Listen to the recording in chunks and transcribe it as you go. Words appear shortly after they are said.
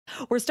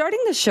We're starting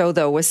the show,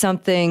 though, with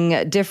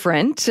something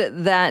different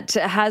that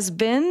has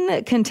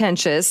been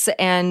contentious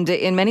and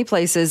in many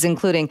places,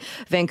 including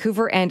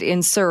Vancouver and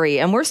in Surrey.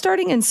 And we're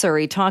starting in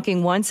Surrey,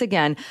 talking once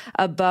again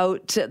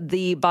about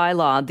the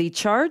bylaw, the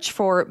charge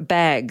for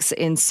bags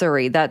in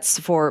Surrey. That's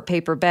for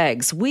paper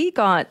bags. We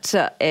got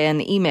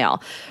an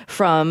email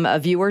from a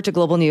viewer to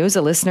Global News,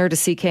 a listener to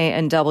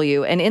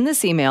CKNW. And in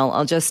this email,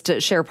 I'll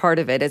just share part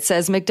of it. It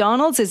says,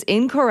 McDonald's is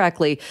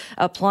incorrectly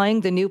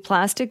applying the new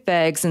plastic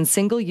bags and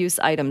single-use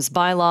items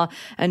bylaw,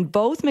 and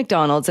both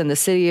McDonald's and the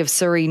city of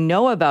Surrey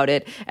know about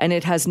it, and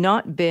it has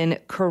not been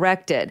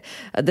corrected.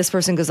 This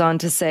person goes on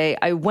to say,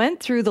 I went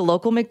through the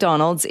local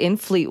McDonald's in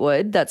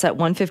Fleetwood, that's at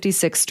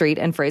 156th Street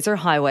and Fraser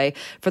Highway,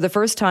 for the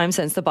first time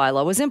since the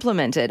bylaw was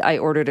implemented. I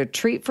ordered a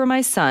treat for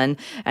my son,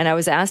 and I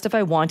was asked if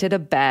I wanted a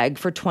bag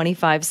for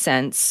 25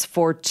 cents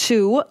for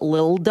 2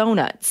 little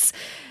donuts.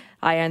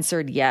 I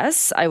answered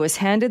yes. I was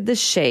handed the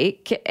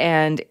shake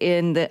and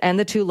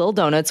the 2 little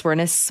donuts were in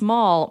a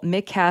small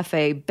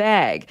McCafe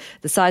bag.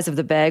 The size of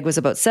the bag was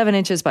about 7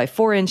 inches by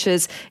 4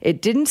 inches.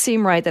 It didn't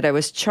seem right that I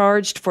was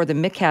charged for the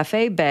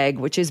McCafe bag,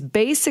 which is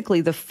basically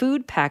the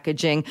food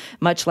packaging,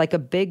 much like a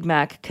Big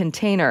Mac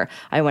container.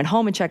 I went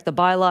home and checked the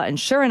bylaw, and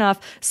sure enough,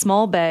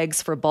 small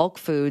bags for bulk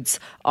foods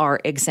are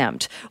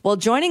exempt. Well,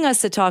 joining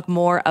us to talk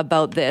more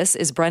about this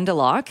is Brenda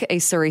Locke, a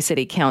Surrey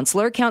City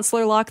Councillor.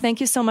 Councillor Locke, thank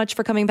you so much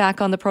for coming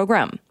back on the program.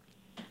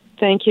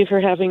 Thank you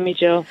for having me,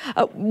 Jill.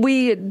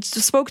 We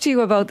spoke to you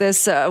about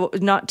this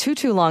not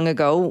too long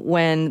ago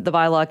when the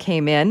bylaw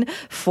came in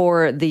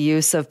for the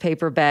use of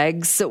paper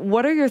bags.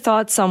 What are your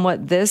thoughts on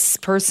what this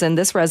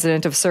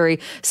resident of Surrey,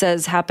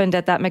 says happened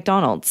at that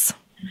McDonald's?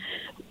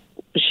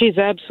 She's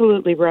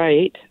absolutely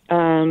right.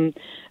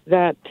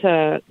 That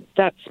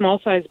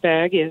small size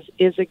bag is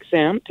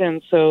exempt,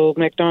 and so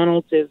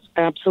McDonald's is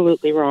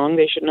absolutely wrong.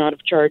 They should not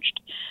have charged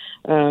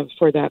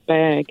for that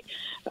bag.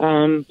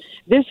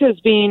 This has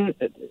been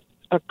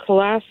a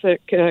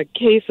classic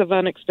case of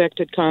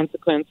unexpected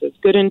consequences.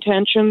 Good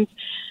intentions.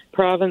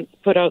 Province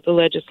put out the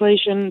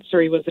legislation.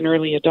 Surrey was an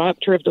early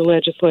adopter of the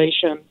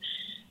legislation.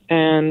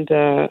 And,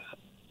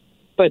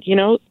 but,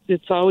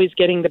 it's always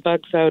getting the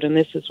bugs out, and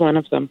this is one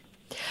of them.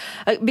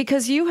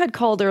 Because you had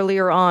called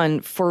earlier on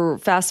for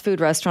fast food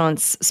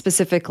restaurants,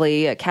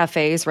 specifically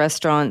cafes,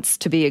 restaurants,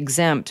 to be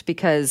exempt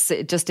because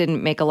it just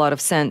didn't make a lot of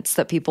sense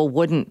that people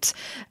wouldn't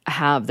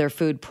have their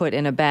food put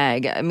in a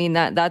bag. I mean,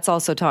 that's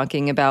also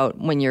talking about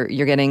when you're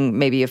getting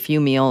maybe a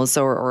few meals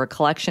or a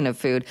collection of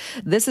food.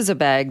 This is a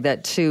bag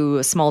that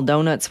 2 small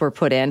donuts were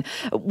put in.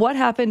 What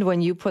happened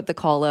when you put the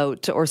call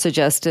out or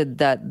suggested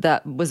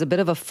that was a bit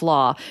of a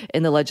flaw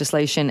in the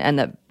legislation and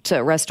that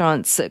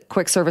restaurants,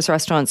 quick service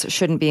restaurants,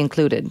 shouldn't be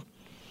included?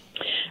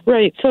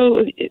 Right.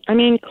 So,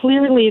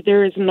 clearly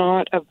there is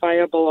not a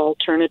viable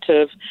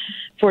alternative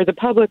for the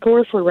public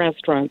or for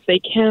restaurants. They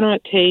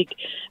cannot take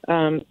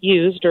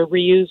used or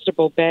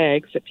reusable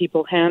bags that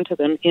people hand to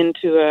them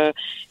into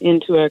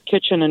a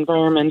kitchen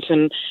environment,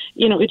 and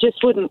it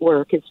just wouldn't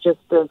work. It's just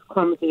as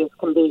clumsy as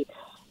can be.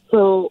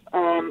 So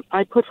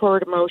I put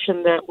forward a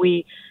motion that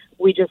we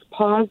just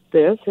pause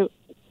this.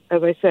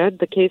 As I said,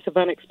 the case of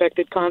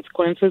unexpected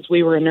consequences.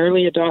 We were an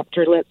early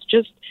adopter. Let's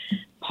just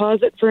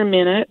pause it for a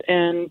minute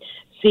and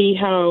see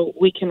how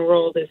we can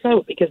roll this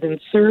out. Because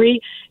in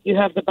Surrey, you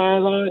have the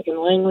bylaw. In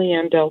Langley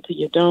and Delta,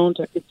 you don't.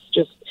 It's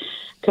just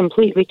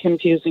completely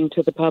confusing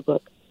to the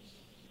public.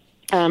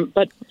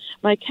 But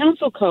my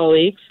council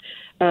colleagues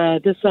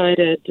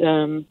decided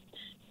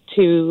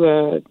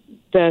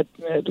that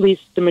at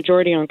least the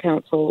majority on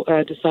council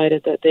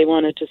decided that they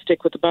wanted to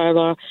stick with the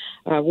bylaw.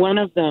 One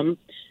of them,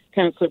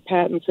 Councillor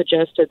Patton,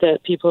 suggested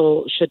that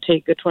people should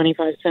take the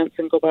 25 cents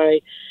and go buy,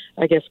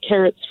 I guess,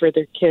 carrots for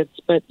their kids.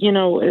 But,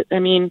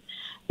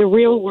 the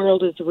real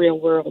world is the real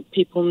world.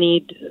 People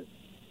need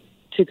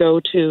to go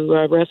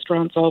to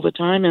restaurants all the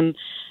time, and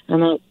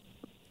that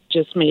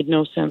just made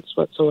no sense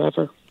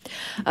whatsoever.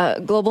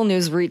 Global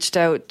News reached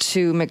out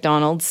to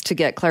McDonald's to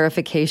get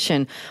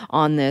clarification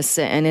on this,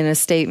 and in a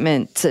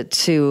statement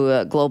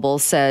to Global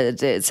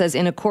it says,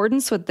 in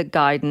accordance with the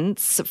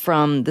guidance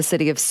from the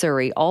City of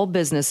Surrey, all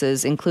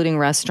businesses, including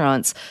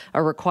restaurants,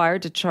 are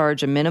required to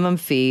charge a minimum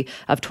fee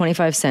of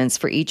 25 cents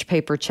for each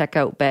paper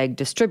checkout bag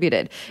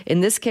distributed. In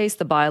this case,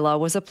 the bylaw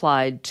was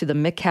applied to the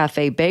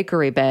McCafe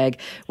bakery bag,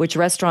 which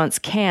restaurants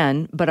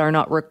can but are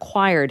not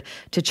required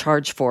to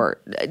charge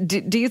for.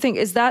 Do you think,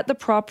 is that the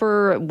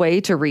proper way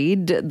to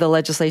read the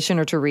legislation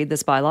or to read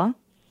this bylaw?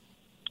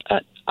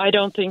 I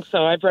don't think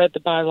so. I've read the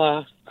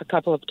bylaw a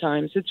couple of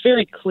times. It's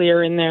very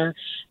clear in there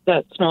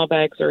that small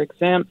bags are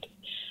exempt.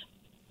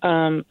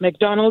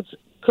 McDonald's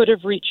could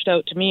have reached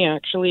out to me,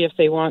 actually, if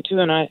they want to,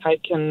 and I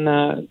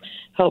can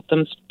help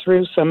them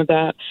through some of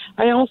that.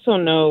 I also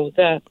know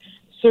that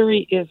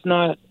Surrey is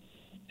not,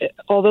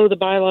 although the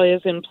bylaw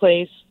is in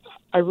place,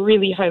 I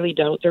really highly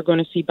doubt they're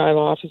going to see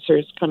bylaw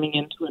officers coming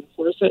in to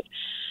enforce it.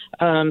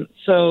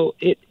 So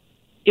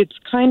it's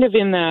kind of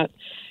in that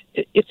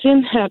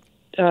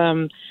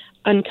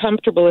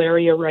uncomfortable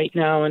area right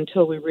now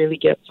until we really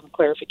get some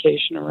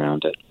clarification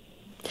around it.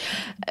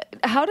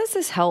 How does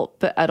this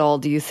help at all,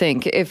 do you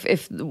think?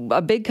 If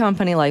a big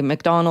company like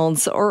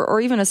McDonald's or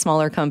even a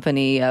smaller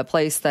company, a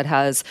place that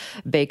has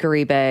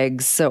bakery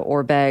bags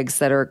or bags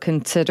that are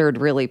considered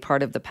really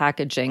part of the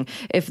packaging,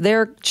 if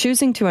they're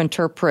choosing to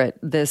interpret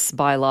this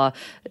bylaw,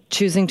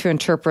 choosing to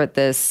interpret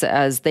this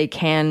as they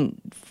can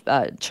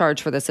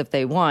charge for this if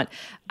they want,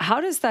 how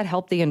does that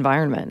help the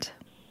environment?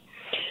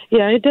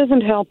 Yeah, it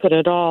doesn't help it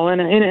at all.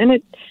 And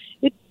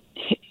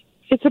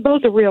it's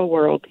about the real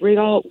world. We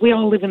all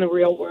live in the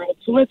real world.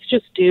 So let's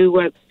just do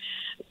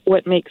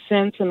what makes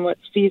sense and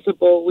what's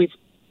feasible. We've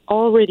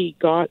already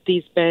got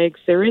these bags.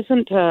 There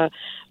isn't a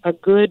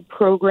good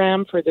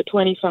program for the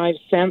 25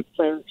 cents.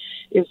 Or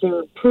is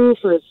there a proof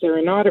or is there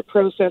an audit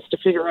process to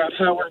figure out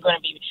how we're going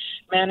to be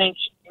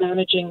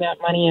managing that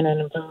money in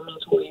an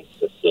environmentally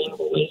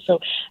sustainable way? So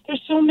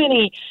there's so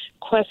many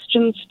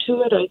questions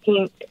to it. I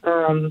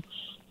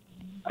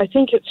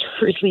think it's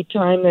really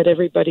time that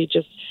everybody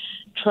just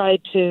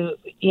tried to,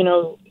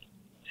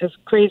 as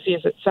crazy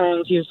as it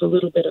sounds, use a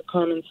little bit of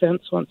common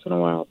sense once in a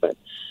while. But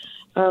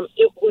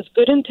it was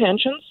good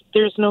intentions.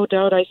 There's no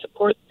doubt I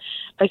support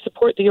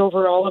the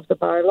overall of the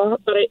bylaw,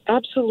 but I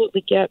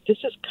absolutely get this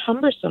is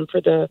cumbersome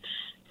for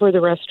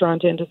the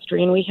restaurant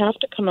industry, and we have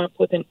to come up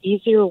with an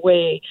easier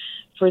way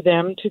for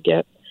them to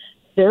get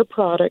their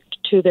product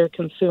to their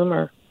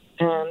consumer.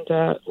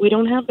 And we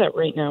don't have that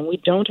right now. We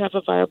don't have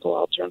a viable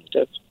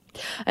alternative.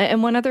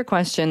 And one other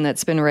question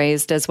that's been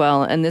raised as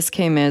well, and this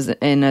came as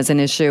an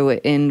issue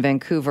in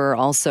Vancouver,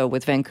 also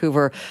with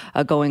Vancouver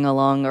going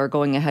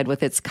ahead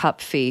with its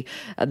cup fee,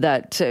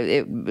 that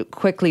it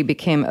quickly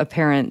became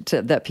apparent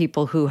that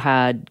people who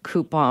had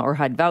coupon or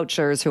had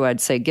vouchers, who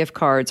had, say, gift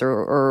cards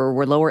or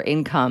were lower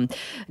income,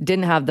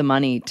 didn't have the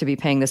money to be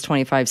paying this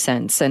 25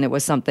 cents. And it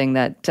was something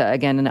that,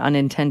 again, an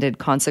unintended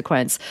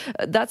consequence.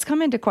 That's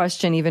come into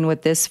question even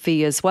with this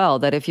fee as well,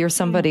 that if you're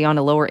somebody on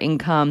a lower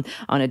income,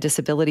 on a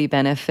disability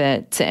benefit,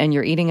 and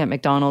you're eating at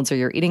McDonald's or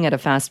you're eating at a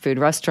fast food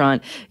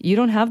restaurant, you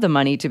don't have the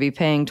money to be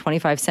paying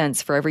 25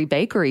 cents for every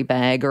bakery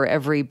bag or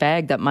every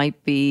bag that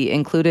might be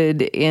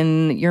included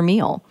in your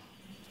meal.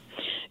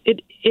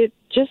 It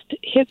just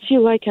hits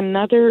you like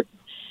another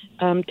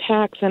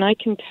tax. And I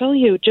can tell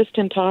you, just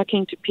in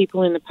talking to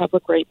people in the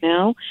public right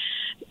now,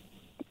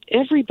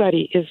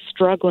 everybody is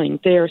struggling.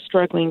 They are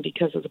struggling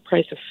because of the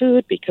price of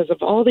food, because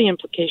of all the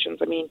implications.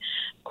 I mean,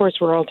 of course,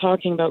 we're all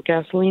talking about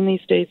gasoline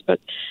these days, but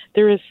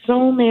there is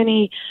so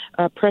many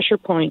pressure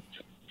points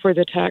for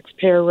the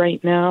taxpayer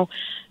right now.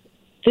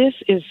 This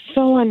is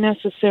so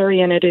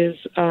unnecessary, and it is.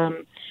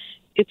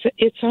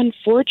 It's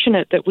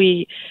unfortunate that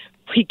we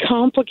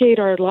complicate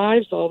our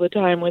lives all the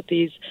time with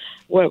these.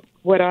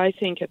 What I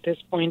think at this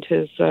point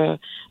is a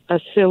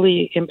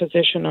silly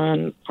imposition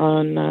on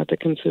the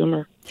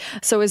consumer.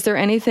 So is there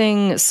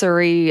anything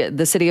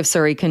the city of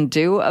Surrey can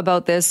do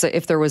about this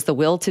if there was the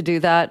will to do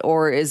that,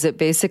 or is it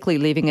basically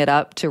leaving it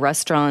up to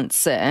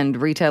restaurants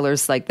and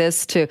retailers like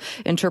this to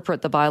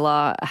interpret the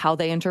bylaw how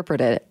they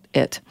interpret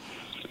it?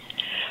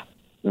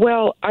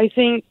 Well, I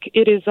think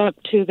it is up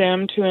to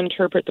them to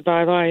interpret the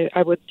bylaw.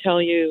 I would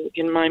tell you,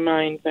 in my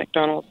mind,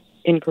 McDonald's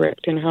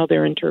incorrect in how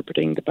they're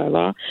interpreting the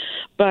bylaw.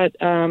 But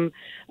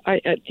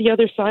the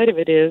other side of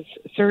it is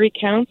Surrey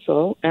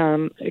Council,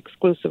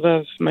 exclusive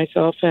of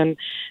myself and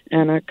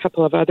a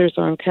couple of others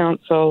on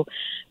council,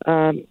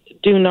 Surrey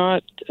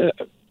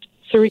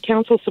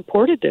Council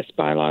supported this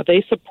bylaw.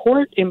 They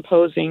support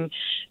imposing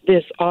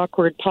this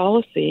awkward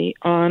policy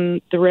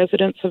on the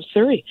residents of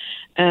Surrey.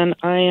 And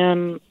I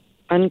am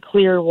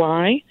unclear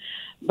why,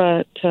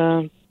 but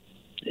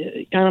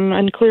I'm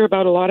unclear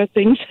about a lot of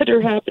things that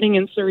are happening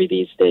in Surrey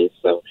these days.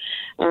 So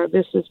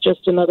this is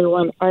just another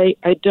one. I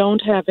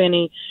don't have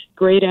any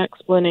great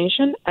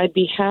explanation. I'd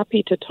be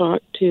happy to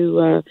talk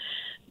to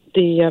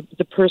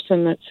the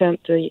person that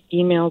sent the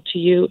email to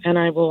you, and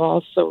I will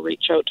also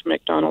reach out to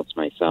McDonald's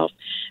myself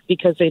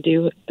because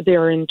they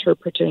are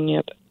interpreting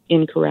it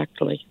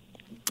incorrectly.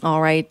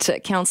 All right.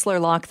 Councillor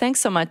Locke, thanks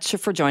so much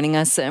for joining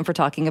us and for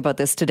talking about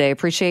this today.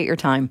 Appreciate your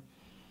time.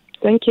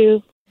 Thank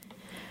you.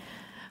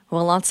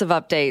 Well, lots of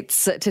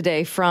updates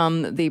today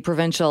from the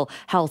Provincial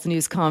Health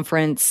News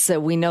Conference.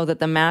 We know that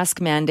the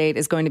mask mandate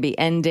is going to be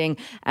ending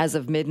as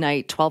of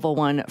midnight,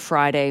 12:01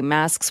 Friday.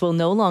 Masks will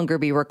no longer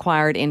be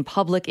required in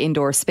public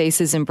indoor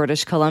spaces in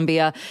British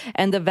Columbia.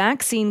 And the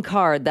vaccine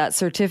card, that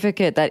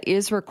certificate that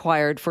is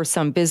required for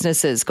some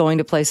businesses going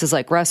to places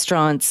like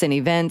restaurants and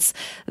events,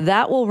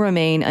 that will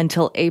remain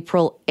until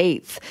April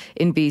 8th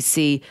in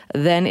BC.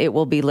 Then it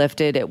will be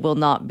lifted. It will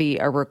not be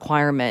a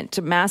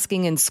requirement.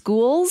 Masking in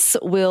schools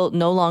will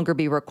no longer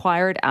be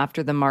required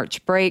after the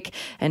March break,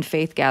 and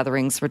faith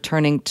gatherings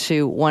returning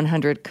to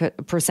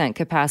 100%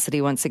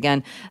 capacity once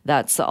again.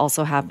 That's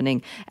also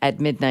happening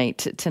at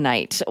midnight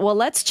tonight. Well,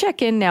 let's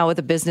check in now with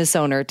a business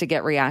owner to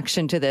get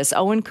reaction to this.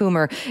 Owen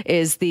Coomer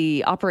is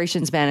the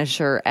operations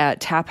manager at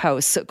Tap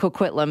House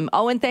Coquitlam.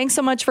 Owen, thanks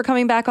so much for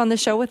coming back on the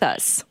show with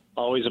us.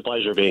 Always a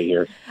pleasure being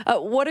here.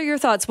 What are your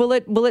thoughts? Will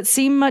it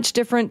seem much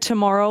different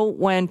tomorrow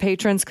when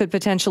patrons could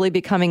potentially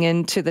be coming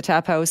into the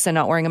Tap House and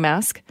not wearing a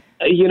mask?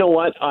 You know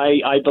what?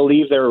 I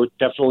believe there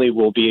definitely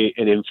will be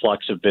an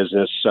influx of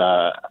business.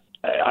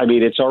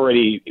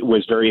 It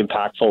was very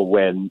impactful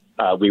when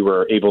we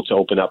were able to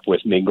open up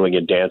with mingling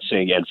and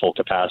dancing and full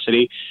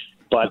capacity.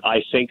 But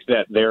I think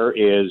that there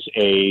is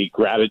a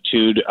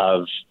gratitude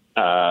of,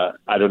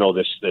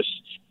 this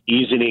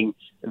easing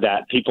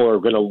that people are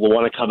going to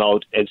want to come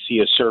out and see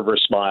a server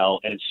smile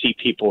and see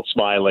people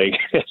smiling.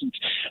 And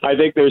I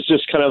think there's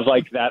just kind of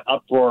like that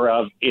uproar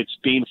of it's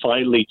been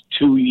finally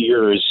 2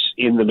 years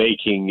in the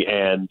making,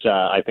 and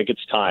I think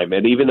it's time.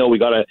 And even though we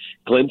got a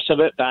glimpse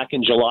of it back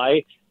in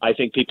July, I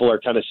think people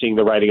are kind of seeing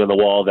the writing on the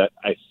wall that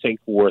I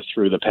think we're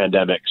through the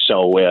pandemic.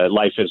 So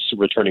life is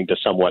returning to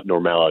somewhat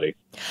normality.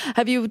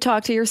 Have you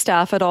talked to your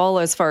staff at all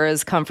as far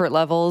as comfort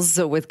levels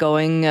with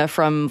going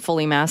from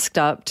fully masked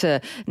up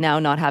to now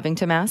not having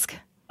to mask?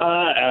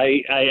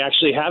 I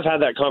actually have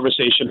had that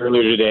conversation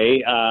earlier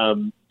today.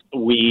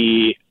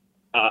 We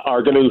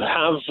are going to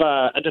have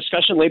a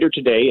discussion later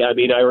today. I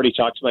already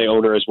talked to my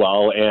owner as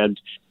well. And,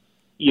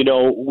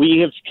 we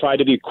have tried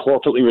to be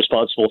corporately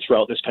responsible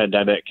throughout this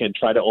pandemic and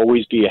try to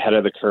always be ahead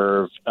of the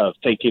curve of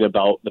thinking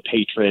about the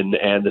patron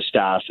and the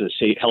staff and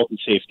the health and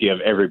safety of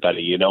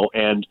everybody,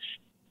 and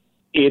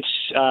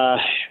it's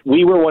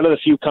we were one of the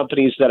few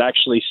companies that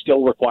actually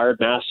still required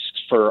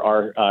masks for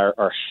our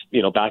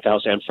back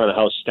house and front of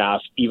house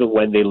staff, even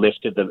when they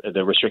lifted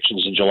the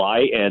restrictions in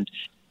July. And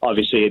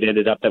obviously it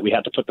ended up that we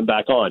had to put them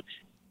back on.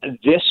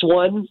 This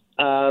one,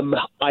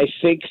 I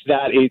think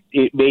that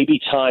it may be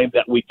time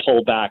that we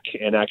pull back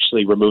and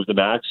actually remove the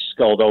mask,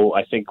 although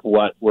I think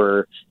what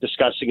we're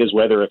discussing is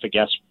whether if a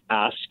guest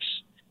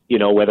asks,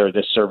 whether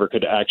this server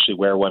could actually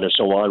wear one or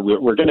so on.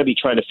 We're going to be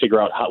trying to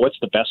figure out what's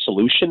the best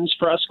solutions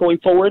for us going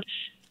forward.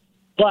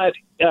 But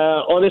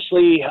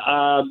honestly,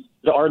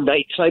 our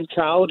nighttime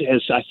crowd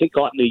has, I think,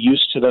 gotten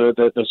used to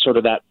the sort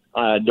of that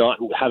not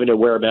having to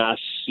wear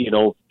masks,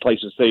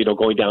 places that,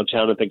 going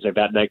downtown and things like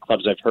that,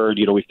 nightclubs. I've heard,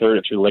 we've heard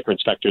it through the liquor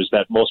inspectors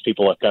that most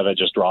people have kind of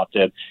just dropped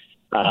it.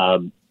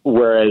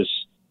 Whereas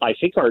I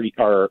think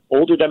our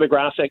older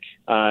demographic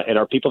and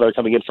our people that are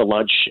coming in for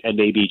lunch and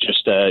maybe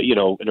just,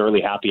 an early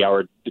happy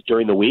hour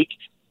during the week,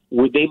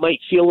 they might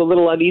feel a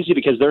little uneasy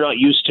because they're not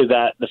used to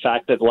the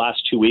fact that the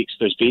last 2 weeks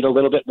there's been a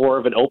little bit more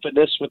of an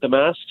openness with the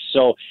masks.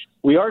 So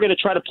we are going to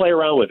try to play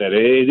around with it.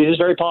 It is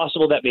very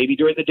possible that maybe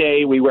during the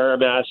day we wear a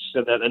mask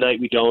and then at night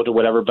we don't or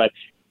whatever. But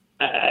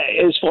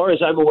as far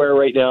as I'm aware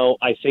right now,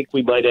 I think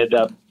we might end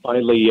up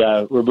finally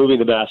removing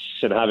the masks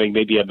and having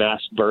maybe a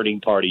mask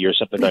burning party or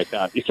something like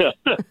that.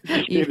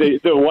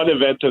 The one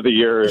event of the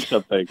year or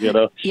something,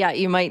 Yeah,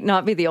 you might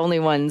not be the only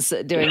ones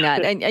doing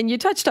that. And you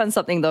touched on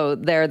something, though,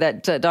 there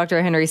that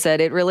Dr. Henry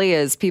said. It really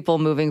is people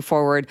moving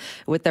forward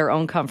with their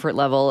own comfort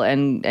level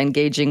and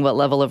gauging what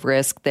level of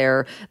risk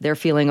they're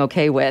feeling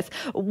okay with.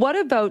 What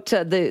about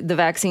the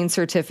vaccine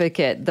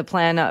certificate? The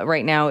plan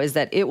right now is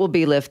that it will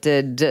be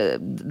lifted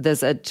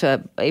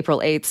April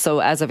 8th. So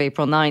as of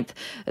April 9th,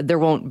 there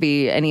won't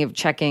be any of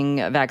checking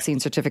vaccine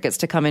certificates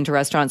to come into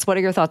restaurants. What are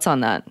your thoughts on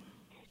that?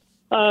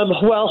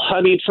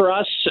 For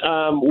us,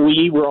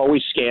 we were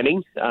always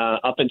scanning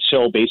up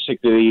until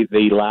basically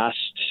the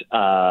last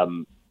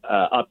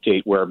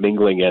update where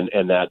mingling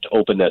and that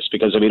openness,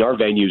 because our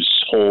venues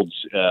hold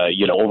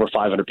over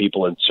 500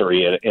 people in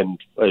Surrey and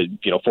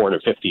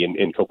 450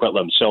 in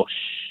Coquitlam. So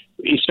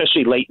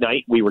especially late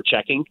night, we were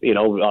checking,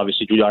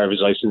 obviously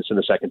driver's license and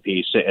the second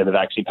piece and the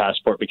vaccine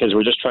passport, because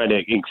we're just trying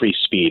to increase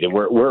speed. And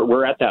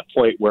we're at that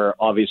point where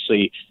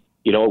obviously,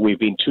 we've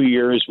been 2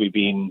 years, we've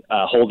been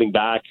holding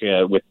back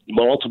with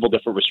multiple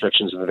different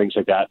restrictions and things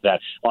like that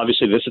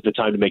obviously this is the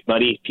time to make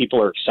money. People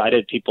are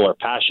excited. People are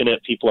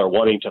passionate. People are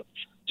wanting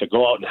to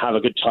go out and have a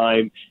good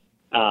time.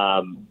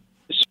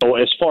 So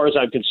as far as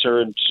I'm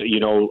concerned,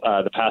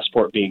 the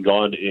passport being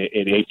gone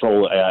in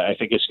April, I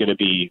think it's going to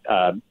be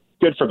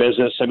good for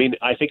business.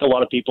 I think a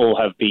lot of people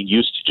have been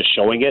used to just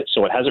showing it,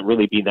 so it hasn't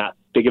really been that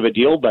big of a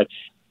deal. But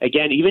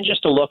again, even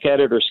just to look at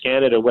it or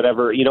scan it or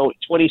whatever,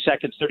 20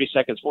 seconds, 30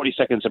 seconds, 40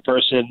 seconds a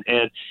person.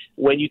 And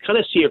when you kind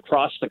of see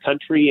across the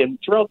country and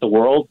throughout the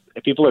world,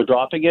 if people are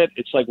dropping it,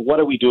 it's like, what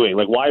are we doing?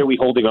 Like, why are we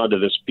holding on to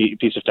this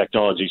piece of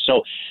technology?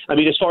 So,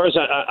 as far as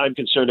I'm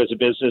concerned as a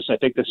business, I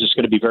think this is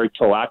going to be very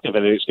proactive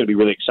and it's going to be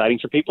really exciting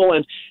for people.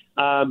 And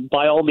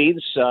by all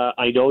means,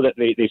 I know that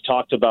they've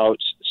talked about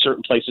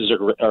certain places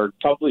are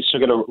probably still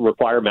going to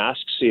require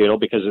masks,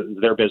 because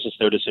of their business,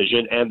 their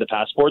decision, and the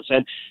passports.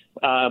 And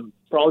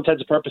for all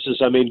intents and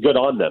purposes, good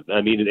on them.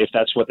 If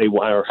that's what they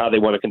want or how they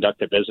want to conduct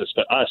their business.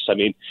 But us,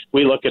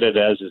 we look at it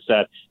as is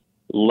that,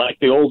 like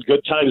the old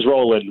good times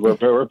rolling, we're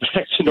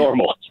back to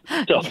normal.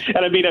 So,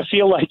 and I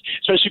feel like,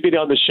 especially being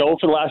on the show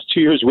for the last 2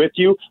 years with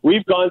you,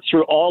 we've gone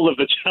through all of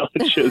the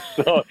challenges.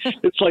 So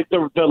it's like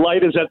the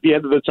light is at the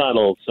end of the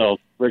tunnel. So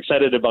we're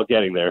excited about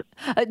getting there.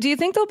 Do you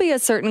think there'll be a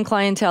certain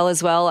clientele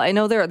as well? I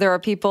know there are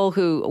people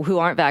who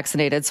aren't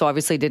vaccinated, so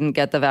obviously didn't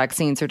get the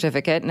vaccine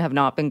certificate and have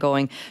not been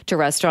going to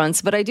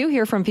restaurants. But I do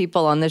hear from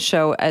people on this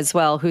show as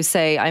well who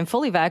say, I'm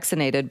fully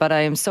vaccinated, but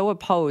I am so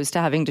opposed to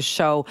having to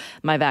show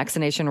my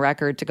vaccination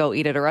record to go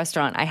eat at a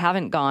restaurant. I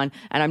haven't gone,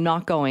 and I'm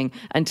not going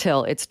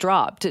until it's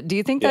dropped. Do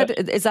you think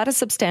is that a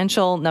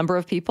substantial number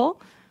of people?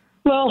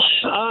 Well,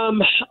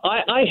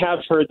 I have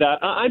heard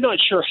that. I'm not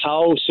sure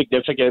how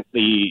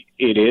significantly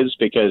it is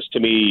because to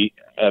me,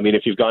 I mean,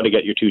 if you've gone to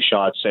get your 2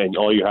 shots and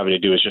all you're having to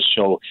do is just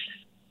show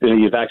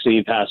your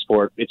vaccine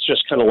passport, it's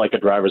just kind of like a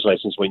driver's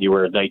license when you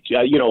were 19.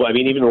 I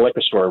mean, even in the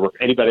liquor store, where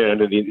anybody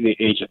under the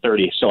age of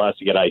 30 still has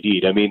to get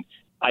ID'd. I mean,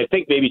 I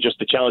think maybe just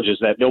the challenge is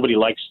that nobody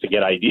likes to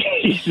get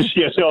IDs.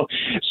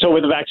 So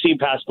with a vaccine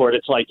passport,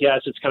 it's like,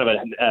 yes, it's kind of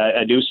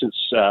a nuisance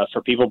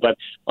for people. But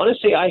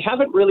honestly, I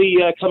haven't really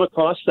come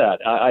across that.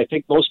 I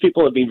think most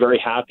people have been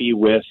very happy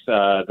with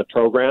the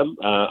program.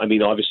 I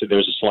mean, obviously,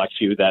 there's a select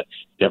few that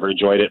never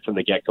enjoyed it from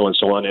the get-go and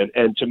so on.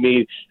 And to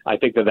me, I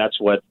think that's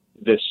what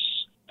this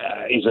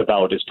is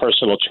about, is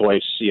personal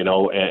choice,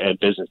 and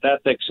business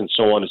ethics and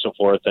so on and so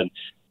forth. And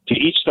to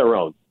each their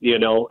own,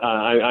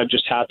 I'm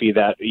just happy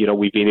that,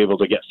 we've been able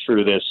to get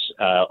through this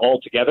all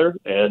together,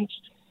 and,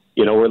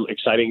 we're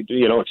excited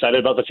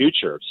about the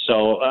future.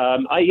 So,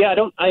 I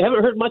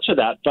haven't heard much of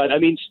that, but I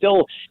mean,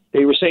 still,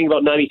 they were saying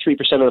about 93%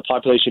 of the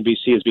population in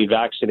BC has been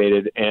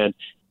vaccinated. And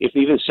if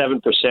even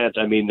 7%,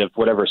 I mean, of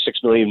whatever 6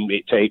 million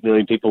to 8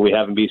 million people we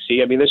have in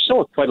BC, I mean, there's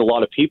still quite a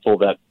lot of people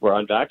that were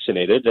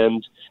unvaccinated,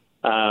 and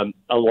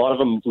a lot of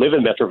them live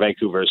in Metro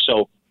Vancouver.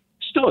 So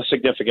still a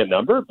significant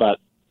number, but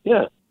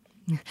yeah.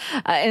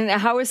 And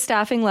how are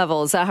staffing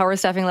levels? How are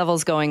staffing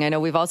levels going? I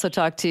know we've also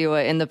talked to you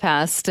in the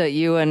past,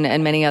 you and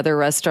many other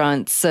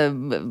restaurants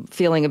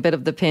feeling a bit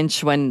of the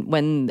pinch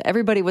when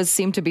everybody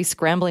seemed to be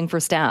scrambling for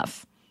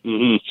staff.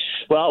 Mm-hmm.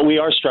 Well, we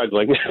are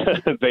struggling.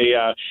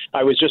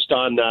 I was just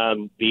on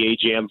the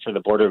AGM for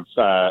the board of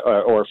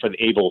or for the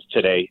ABLE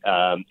today,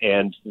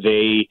 and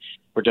they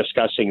were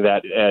discussing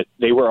that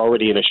they were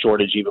already in a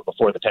shortage even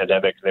before the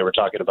pandemic. They were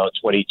talking about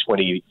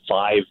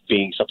 2025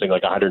 being something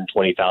like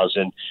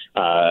 120,000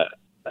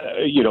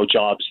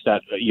 jobs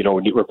that,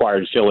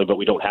 required filling, but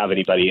we don't have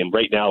anybody. And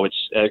right now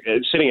it's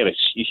sitting at a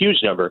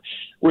huge number.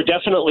 We're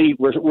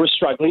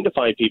struggling to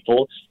find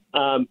people.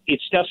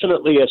 It's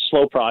definitely a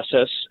slow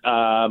process.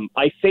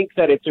 I think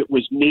that if it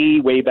was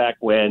me way back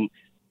when,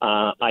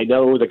 I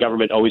know the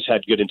government always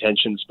had good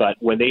intentions, but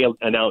when they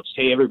announced,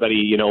 hey,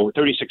 everybody,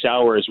 36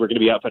 hours, we're going to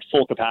be up at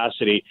full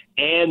capacity,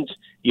 and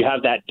you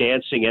have that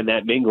dancing and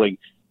that mingling,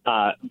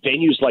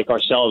 venues like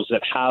ourselves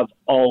that have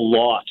a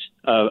lot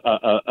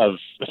of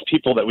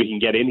people that we can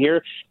get in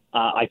here,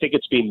 I think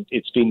it's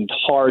been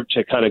hard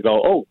to kind of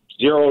go,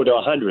 0 to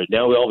 100.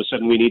 Now all of a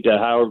sudden we need to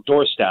have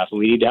door staff, and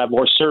we need to have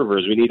more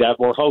servers, we need to have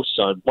more hosts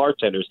on,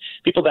 bartenders,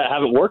 people that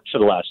haven't worked for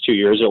the last 2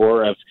 years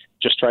or have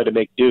just tried to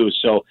make do.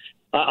 So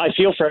I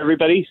feel for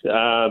everybody.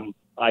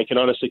 I can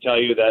honestly tell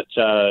you that,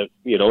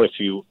 if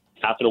you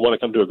happen to want to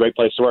come to a great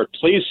place to work,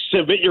 please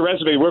submit your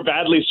resume. We're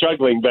badly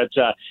struggling, but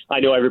I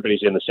know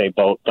everybody's in the same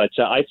boat. But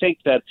I think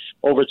that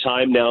over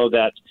time now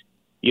that,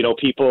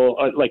 people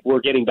are, we're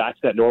getting back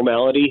to that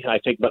normality, I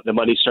think the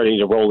money's starting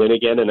to roll in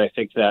again. And I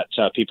think that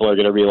people are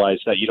going to realize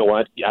that,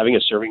 having a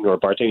serving or a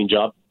bartending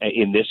job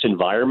in this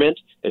environment,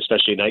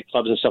 especially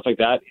nightclubs and stuff like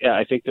that,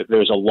 I think that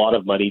there's a lot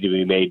of money to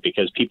be made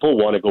because people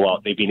want to go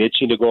out. They've been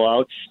itching to go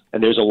out,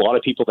 and there's a lot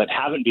of people that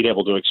haven't been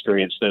able to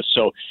experience this.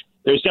 So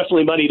there's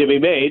definitely money to be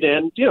made,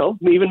 and,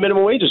 even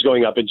minimum wage is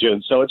going up in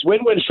June. So it's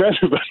win-win for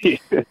everybody.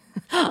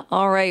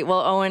 All right. Well,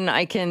 Owen,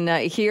 I can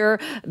hear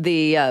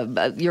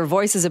your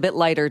voice is a bit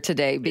lighter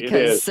today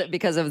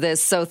because of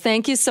this. So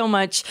thank you so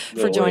much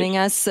for joining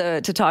us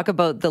to talk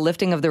about the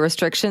lifting of the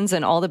restrictions,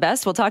 and all the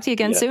best. We'll talk to you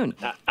again soon.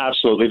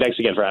 Absolutely. Thanks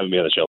again for having me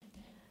on the show.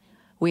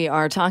 We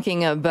are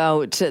talking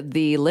about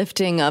the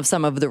lifting of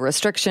some of the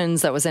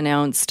restrictions that was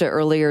announced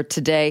earlier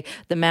today.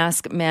 The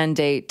mask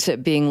mandate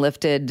being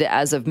lifted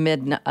as of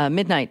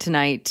midnight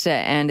tonight,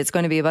 and it's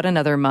going to be about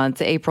another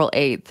month, April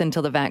 8th,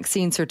 until the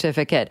vaccine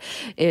certificate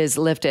is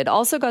lifted.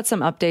 Also got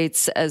some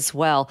updates as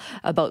well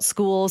about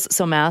schools.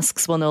 So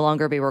masks will no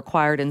longer be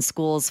required in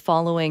schools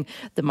following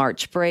the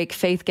March break.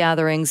 Faith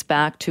gatherings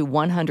back to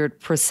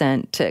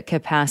 100%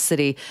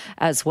 capacity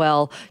as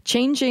well.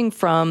 Changing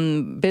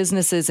from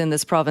businesses in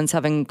this province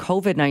having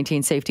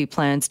COVID-19 safety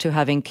plans to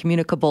having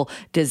communicable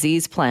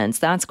disease plans.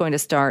 That's going to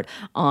start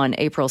on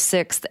April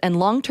 6th. And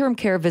long-term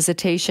care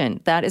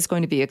visitation, that is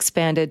going to be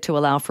expanded to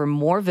allow for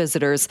more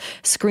visitors.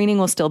 Screening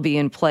will still be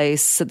in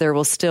place. There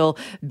will still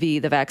be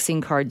the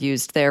vaccine card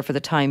used there for the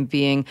time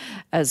being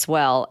as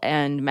well,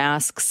 and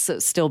masks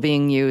still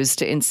being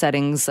used in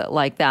settings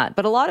like that.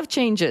 But a lot of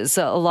changes,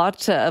 a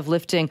lot of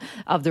lifting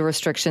of the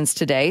restrictions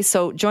today.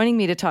 So joining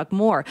me to talk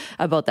more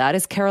about that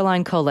is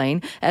Caroline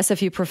Colleen,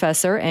 SFU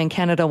professor and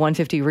Canada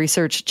 150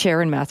 Research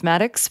Chair in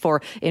Mathematics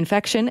for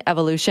Infection,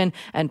 Evolution,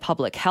 and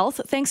Public Health.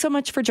 Thanks so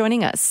much for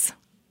joining us.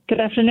 Good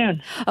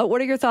afternoon.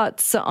 What are your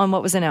thoughts on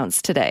what was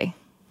announced today?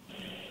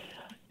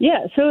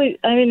 Yeah, so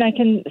I mean, I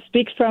can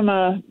speak from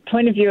a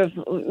point of view of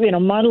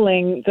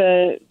modeling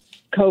the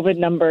COVID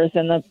numbers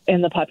in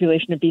the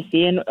population of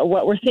BC, and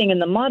what we're seeing in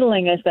the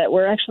modeling is that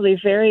we're actually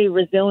very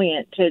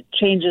resilient to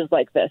changes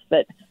like this.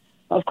 That,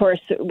 of course,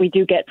 we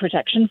do get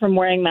protection from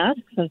wearing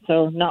masks, and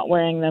so not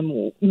wearing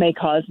them may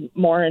cause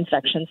more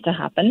infections to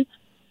happen.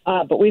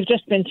 But we've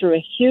just been through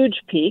a huge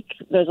peak.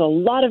 There's a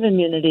lot of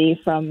immunity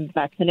from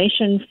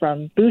vaccination,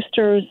 from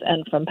boosters,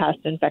 and from past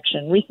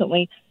infection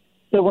recently.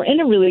 So we're in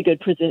a really good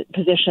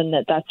position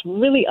that's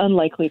really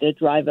unlikely to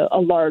drive a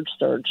large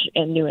surge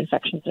in new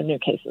infections or new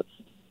cases.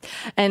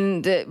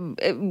 And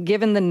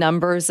given the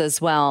numbers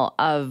as well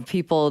of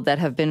people that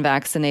have been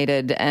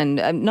vaccinated and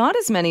not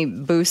as many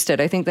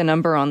boosted, I think the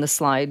number on the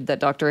slide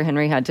that Dr.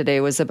 Henry had today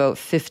was about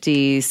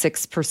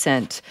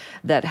 56%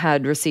 that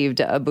had received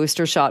a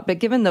booster shot. But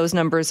given those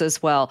numbers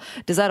as well,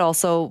 does that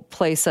also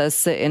place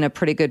us in a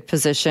pretty good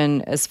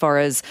position as far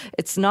as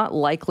it's not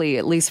likely,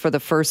 at least for the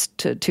first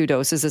two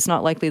doses, it's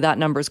not likely that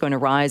number is going to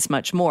rise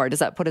much more? Does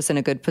that put us in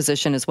a good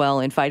position as well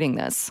in fighting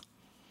this?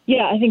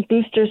 Yeah, I think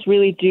boosters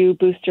really do.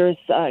 Boosters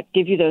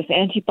give you those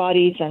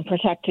antibodies and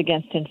protect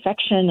against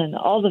infection, and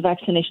all the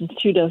vaccinations,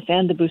 2-dose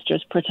and the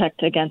boosters,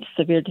 protect against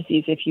severe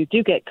disease if you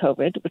do get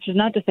COVID, which is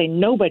not to say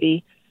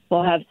nobody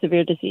will have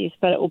severe disease,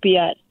 but it will be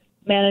at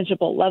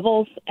manageable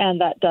levels, and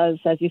that does,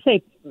 as you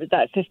say,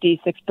 that 56%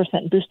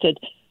 boosted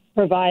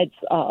provides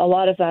a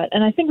lot of that.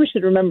 And I think we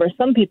should remember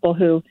some people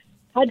who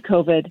had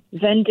COVID,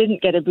 then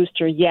didn't get a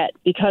booster yet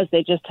because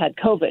they just had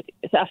COVID.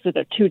 It's after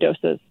their 2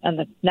 doses, and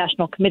the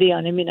National Committee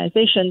on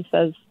Immunization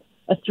says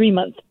a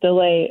 3-month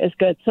delay is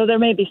good. So there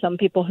may be some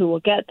people who will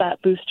get that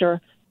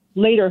booster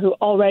later who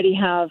already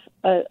have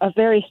a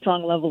very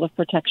strong level of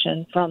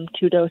protection from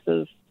 2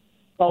 doses,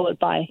 followed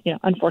by,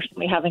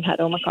 unfortunately, having had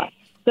Omicron.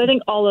 So I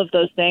think all of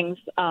those things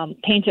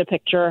paint a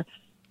picture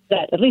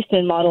that, at least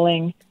in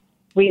modeling,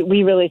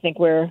 we really think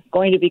we're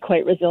going to be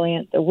quite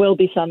resilient. There will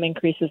be some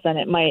increases, and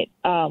it might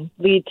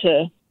lead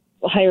to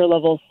higher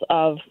levels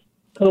of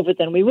COVID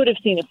than we would have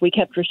seen if we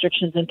kept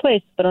restrictions in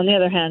place. But on the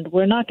other hand,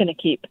 we're not going to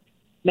keep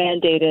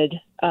mandated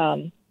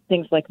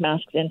things like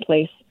masks in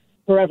place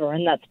forever,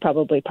 and that's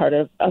probably part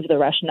of the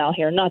rationale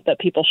here. Not that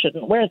people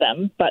shouldn't wear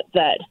them, but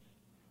that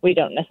we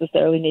don't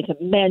necessarily need to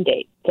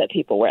mandate that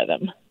people wear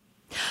them.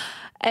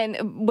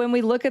 And when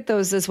we look at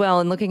those as well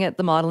and looking at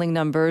the modeling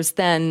numbers,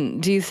 then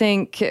do you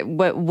think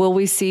what will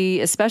we see,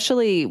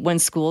 especially when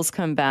schools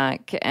come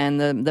back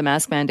and the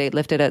mask mandate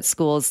lifted at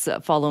schools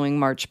following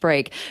March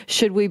break,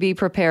 should we be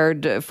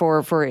prepared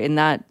for in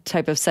that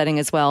type of setting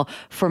as well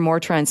for more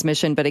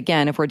transmission? But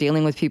again, if we're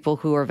dealing with people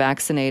who are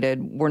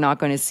vaccinated, we're not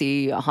going to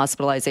see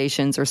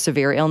hospitalizations or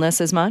severe illness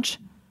as much?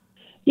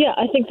 Yeah,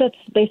 I think that's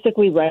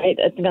basically right.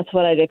 I think that's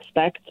what I'd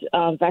expect.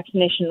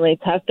 Vaccination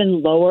rates have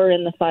been lower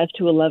in the 5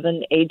 to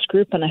 11 age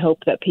group, and I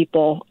hope that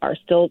people are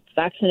still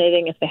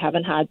vaccinating if they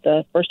haven't had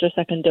the first or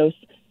second dose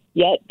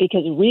yet,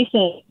 because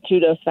recent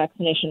 2-dose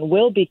vaccination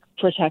will be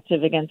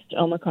protective against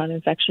Omicron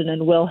infection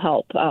and will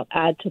help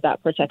add to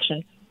that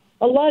protection.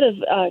 A lot of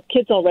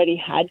kids already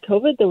had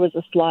COVID. There was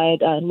a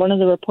slide in one of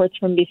the reports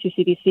from BC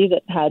CDC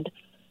that had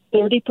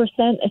 30%,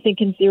 I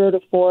think, in 0 to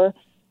 4.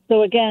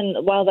 So again,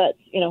 while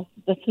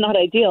that's not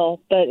ideal,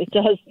 but it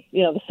does,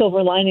 the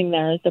silver lining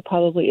there is there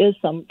probably is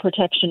some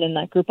protection in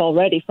that group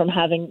already from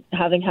having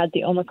had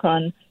the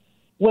Omicron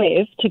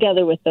wave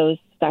together with those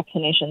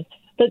vaccinations.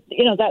 But,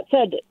 that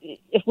said,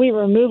 if we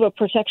remove a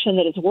protection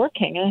that is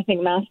working, and I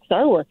think masks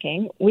are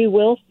working, we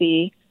will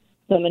see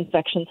some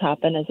infections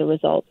happen as a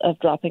result of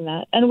dropping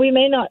that. And we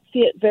may not see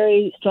it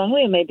very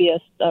strongly. It may be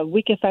a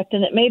weak effect,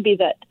 and it may be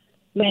that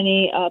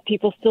many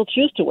people still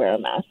choose to wear a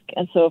mask.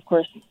 And so, of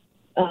course,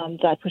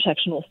 that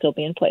protection will still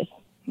be in place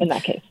in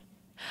that case.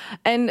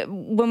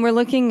 And when we're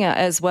looking at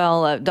as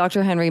well,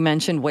 Dr. Henry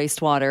mentioned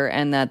wastewater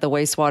and that the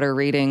wastewater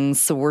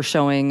readings were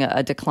showing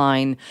a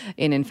decline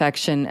in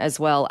infection as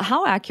well.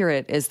 How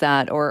accurate is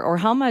that? Or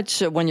how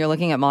much, when you're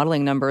looking at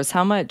modeling numbers,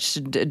 how much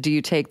do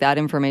you take that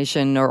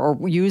information or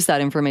use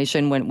that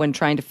information when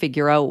trying to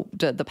figure out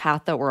the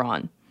path that we're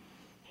on?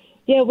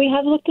 Yeah, we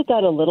have looked at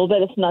that a little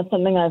bit. It's not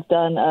something I've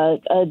done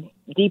a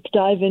deep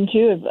dive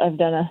into. I've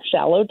done a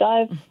shallow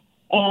dive.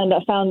 And I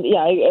found,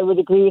 I would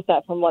agree with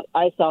that from what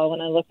I saw when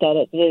I looked at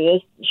it. It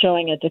is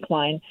showing a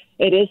decline.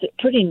 It is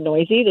pretty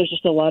noisy. There's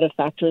just a lot of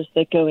factors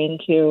that go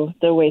into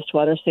the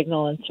wastewater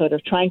signal and sort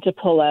of trying to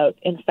pull out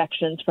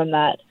infections from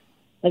that.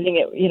 I think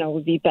it,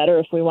 would be better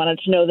if we wanted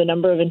to know the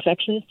number of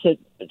infections to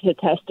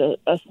test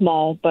a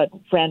small but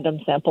random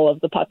sample of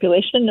the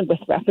population with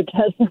rapid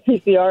tests and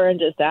PCR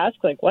and just ask,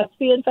 what's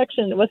the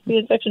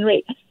infection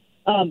rate?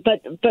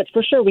 But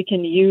for sure we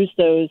can use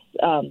those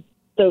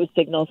those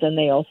signals, and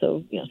they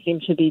also seem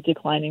to be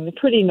declining. They're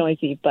pretty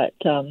noisy, but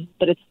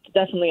it's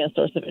definitely a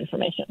source of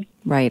information.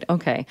 Right.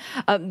 Okay.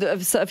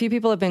 So a few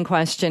people have been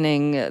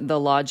questioning the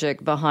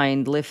logic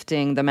behind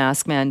lifting the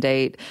mask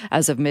mandate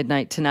as of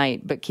midnight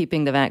tonight, but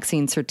keeping the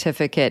vaccine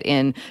certificate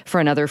in for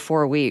another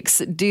 4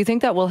 weeks. Do you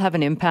think that will have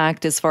an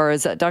impact as far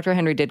as Dr.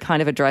 Henry did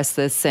kind of address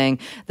this, saying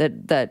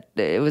that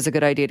it was a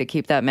good idea to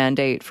keep that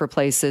mandate for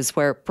places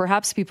where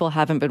perhaps people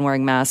haven't been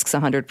wearing masks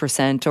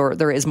 100%, or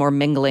there is more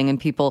mingling and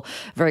people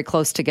very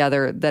close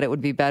together, that it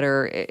would be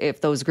better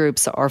if those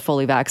groups are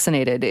fully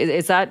vaccinated.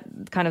 Is that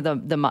kind of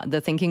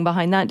the thinking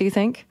behind that, do you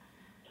think?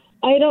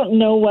 I don't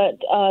know what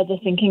the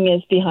thinking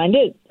is behind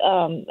it.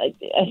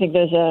 I think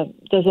there's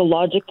a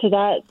logic to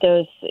that.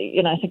 There's,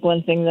 I think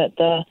one thing that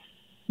the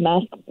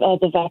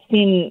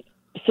vaccine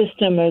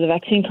system, or the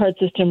vaccine card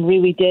system,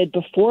 really did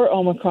before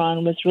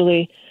Omicron was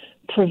really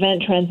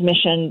prevent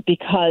transmission,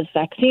 because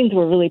vaccines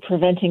were really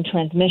preventing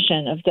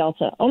transmission of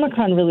Delta.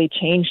 Omicron really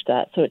changed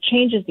that. So it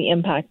changes the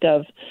impact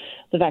of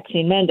the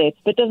vaccine mandates,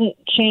 but doesn't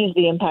change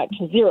the impact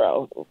to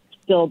zero.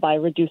 Still, by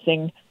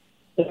reducing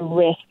the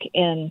risk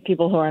in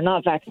people who are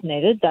not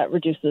vaccinated, that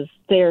reduces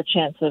their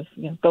chance of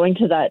going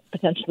to that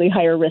potentially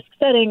higher risk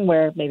setting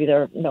where maybe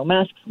there are no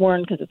masks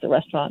worn because it's a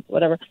restaurant,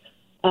 whatever.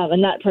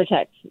 And that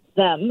protects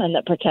them, and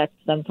that protects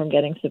them from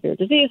getting severe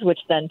disease, which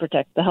then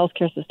protects the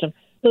healthcare system.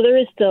 So there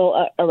is still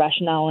a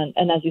rationale,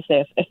 and as you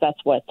say, if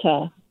that's what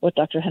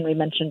Dr. Henry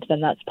mentioned,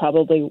 then that's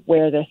probably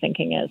where their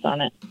thinking is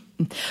on it.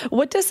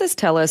 What does this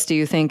tell us, do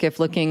you think, if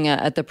looking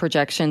at the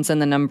projections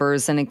and the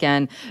numbers, and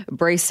again,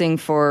 bracing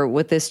for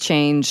with this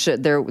change,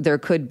 there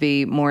could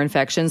be more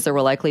infections, there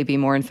will likely be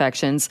more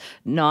infections,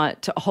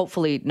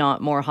 hopefully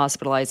not more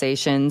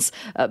hospitalizations.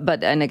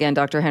 And again,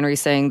 Dr. Henry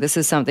saying this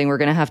is something we're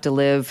going to have to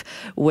live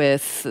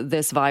with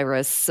this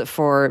virus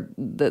for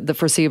the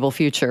foreseeable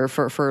future,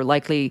 for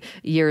likely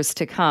years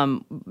to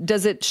come.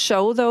 Does it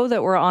show, though,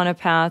 that we're on a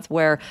path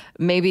where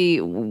maybe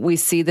we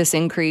see this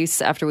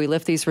increase after we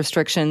lift these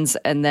restrictions,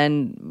 and then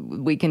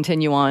we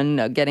continue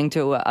on getting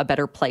to a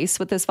better place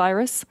with this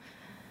virus?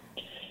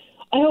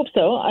 I hope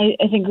so. I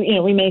think,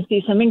 we may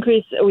see some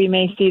increase. We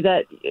may see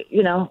that,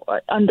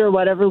 under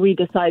whatever we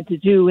decide to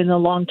do in the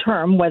long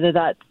term, whether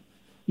that's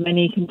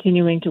many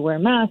continuing to wear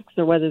masks,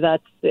 or whether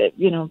that's,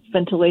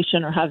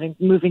 ventilation, or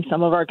moving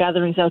some of our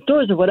gatherings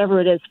outdoors, or whatever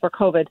it is for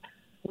COVID,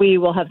 we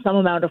will have some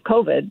amount of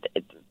COVID.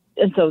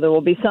 And so there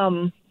will be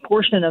some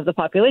portion of the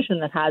population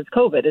that has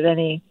COVID at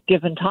any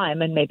given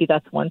time, and maybe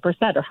that's 1% or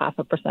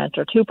 0.5%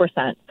 or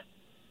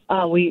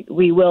 2%.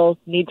 We will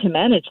need to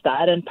manage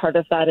that, and part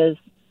of that is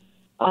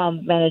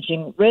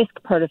managing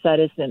risk. Part of that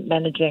is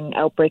managing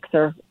outbreaks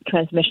or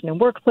transmission in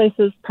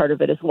workplaces. Part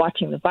of it is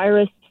watching the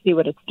virus, see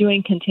what it's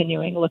doing,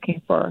 continuing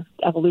looking for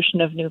evolution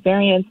of new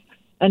variants,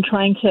 and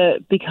trying to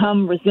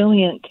become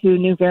resilient to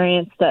new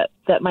variants that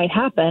might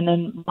happen,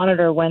 and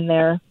monitor when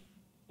they're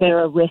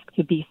a risk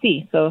to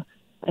BC. So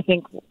I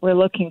think we're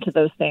looking to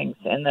those things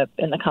in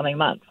the coming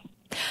months.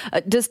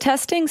 Does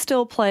testing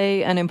still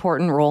play an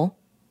important role?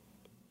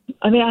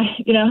 I mean,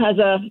 as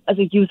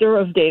a user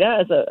of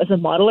data, as a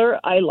modeler,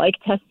 I like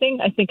testing.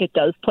 I think it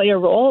does play a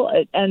role,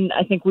 and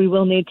I think we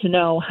will need to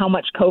know how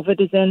much COVID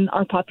is in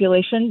our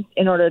population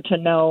in order to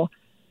know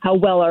how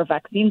well our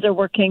vaccines are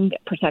working,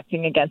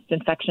 protecting against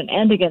infection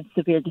and against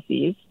severe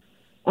disease.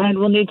 And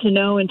we'll need to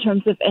know in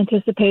terms of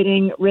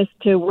anticipating risk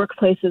to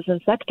workplaces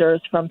and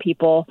sectors from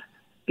people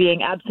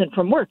being absent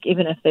from work,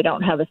 even if they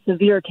don't have a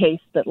severe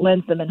case that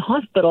lands them in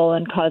hospital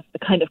and cause the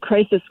kind of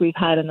crisis we've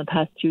had in the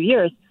past 2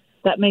 years.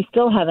 That may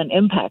still have an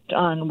impact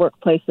on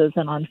workplaces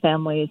and on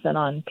families and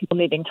on people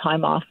needing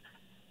time off.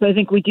 So I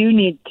think we do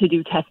need to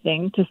do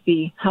testing to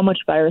see how much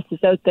virus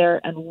is out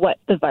there and what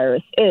the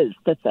virus is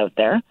that's out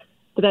there.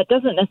 But that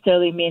doesn't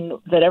necessarily mean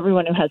that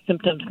everyone who has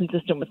symptoms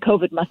consistent with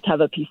COVID must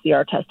have a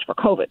PCR test for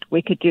COVID.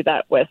 We could do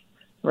that with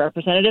a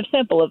representative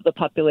sample of the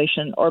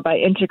population, or by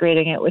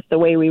integrating it with the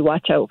way we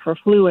watch out for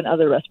flu and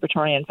other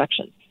respiratory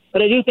infections.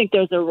 But I do think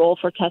there's a role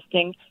for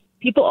testing.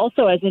 People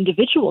also, as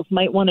individuals,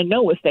 might want to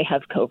know if they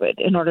have COVID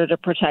in order to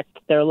protect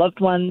their loved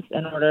ones,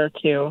 in order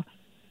to,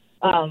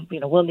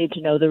 we'll need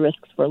to know the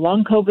risks for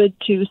long COVID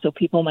too, so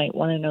people might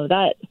want to know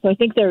that. So I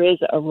think there is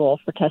a role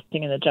for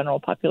testing in the general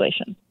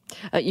population.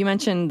 You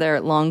mentioned there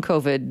long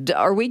COVID.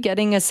 Are we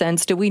getting a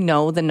sense, do we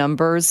know the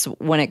numbers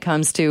when it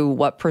comes to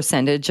what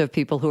percentage of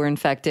people who are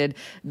infected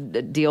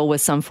deal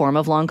with some form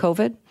of long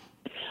COVID?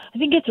 I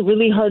think it's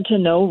really hard to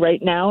know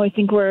right now. I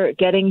think we're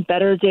getting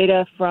better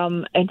data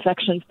from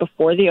infections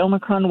before the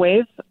Omicron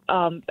wave,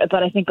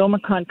 but I think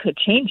Omicron could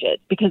change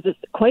it because it's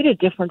quite a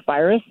different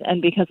virus,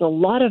 and because a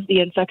lot of the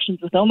infections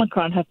with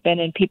Omicron have been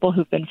in people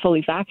who've been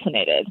fully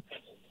vaccinated.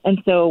 And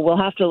so we'll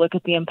have to look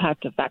at the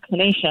impact of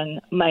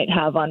vaccination might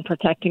have on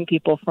protecting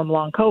people from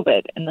long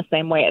COVID in the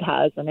same way it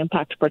has an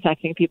impact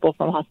protecting people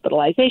from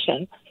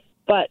hospitalization.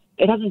 But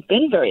it hasn't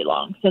been very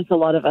long since a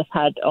lot of us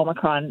had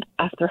Omicron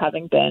after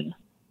having been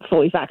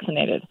fully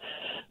vaccinated.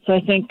 So I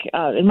think,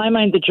 in my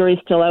mind, the jury's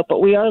still out,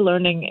 but we are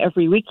learning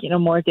every week,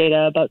 more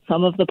data about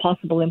some of the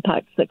possible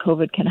impacts that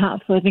COVID can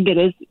have. So I think it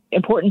is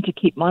important to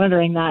keep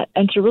monitoring that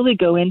and to really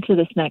go into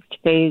this next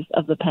phase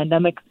of the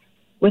pandemic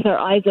with our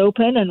eyes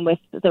open and with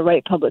the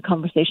right public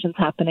conversations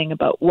happening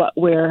about what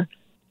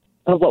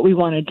we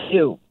want to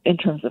do in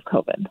terms of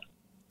COVID.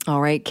 All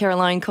right,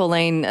 Caroline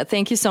Colleen,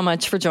 thank you so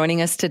much for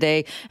joining us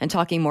today and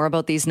talking more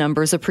about these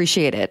numbers.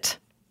 Appreciate it.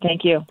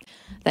 Thank you.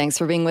 Thanks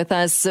for being with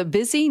us. A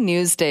busy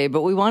news day,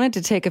 but we wanted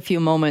to take a few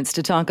moments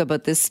to talk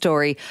about this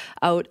story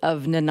out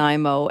of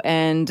Nanaimo.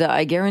 And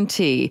I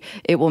guarantee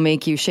it will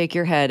make you shake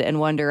your head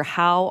and wonder,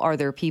 how are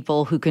there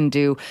people who can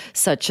do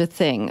such a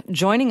thing?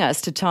 Joining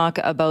us to talk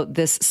about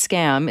this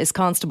scam is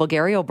Constable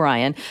Gary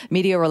O'Brien,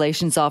 Media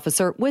Relations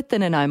Officer with the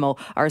Nanaimo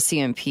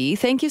RCMP.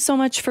 Thank you so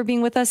much for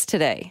being with us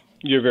today.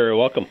 You're very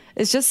welcome.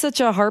 It's just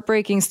such a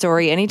heartbreaking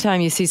story.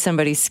 Anytime you see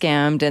somebody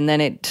scammed, and then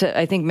it,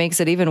 I think,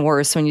 makes it even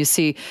worse when you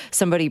see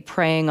somebody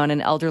preying on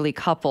an elderly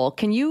couple.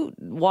 Can you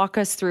walk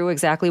us through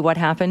exactly what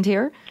happened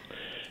here?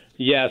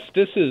 Yes,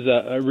 this is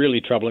a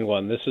really troubling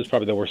one. This is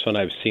probably the worst one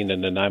I've seen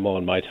in Nanaimo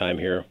in my time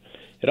here.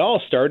 It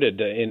all started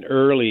in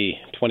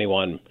early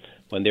 21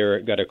 when they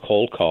got a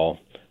cold call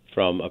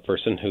from a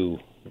person who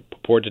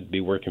purported to be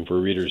working for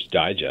Reader's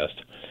Digest.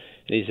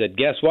 And he said,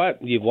 guess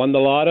what? You've won the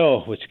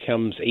Lotto, which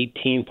comes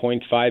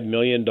 $18.5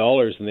 million.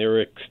 And they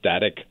were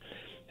ecstatic.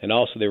 And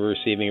also they were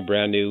receiving a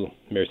brand new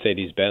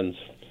Mercedes-Benz.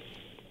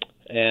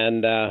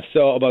 And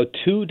so about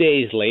 2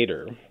 days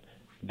later,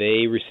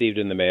 they received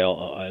in the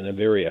mail a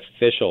very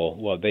official,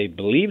 what they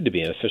believed to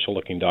be an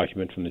official-looking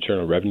document from the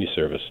Internal Revenue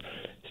Service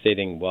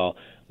stating, well,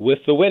 with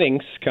the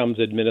winnings comes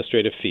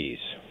administrative fees.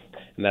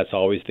 And that's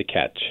always the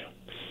catch.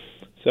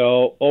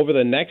 So over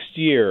the next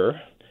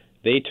year,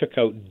 they took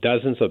out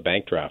dozens of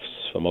bank drafts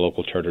from a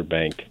local chartered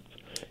bank,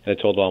 and it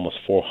totaled almost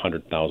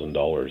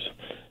 $400,000.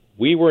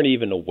 We weren't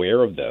even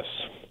aware of this.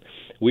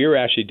 We were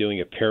actually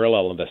doing a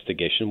parallel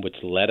investigation, which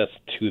led us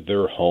to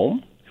their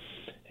home,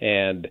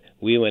 and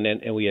we went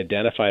in and we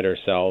identified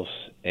ourselves,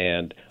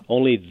 and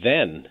only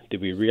then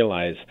did we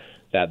realize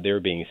that they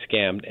were being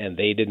scammed, and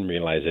they didn't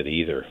realize it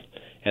either.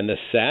 And the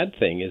sad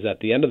thing is,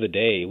 at the end of the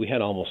day, we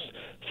had almost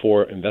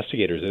 4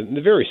 investigators, and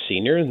they're very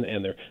senior,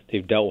 and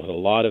they've dealt with a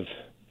lot of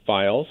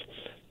files.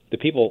 The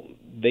people,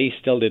 they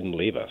still didn't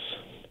believe us.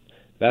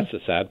 That's the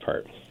sad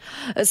part.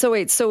 So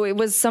it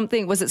was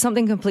it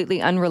something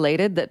completely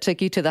unrelated that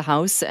took you to the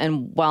house,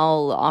 and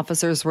while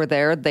officers were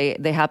there,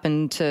 they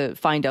happened to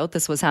find out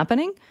this was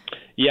happening?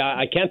 Yeah,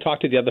 I can't talk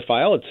to the other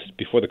file. It's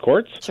before the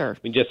courts. Sure.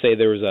 We just say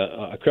there was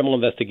a criminal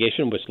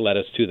investigation which led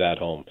us to that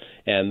home,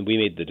 and we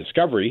made the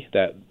discovery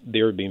that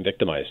they were being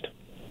victimized.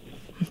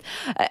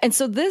 And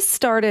so this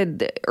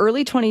started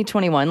early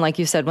 2021, like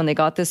you said, when they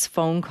got this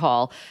phone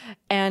call.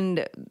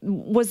 And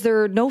was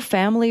there no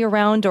family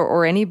around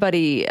or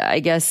anybody, I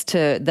guess,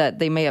 that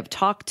they may have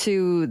talked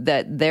to,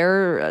 that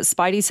their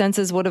spidey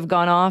senses would have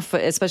gone off,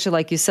 especially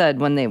like you said,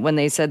 when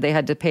they said they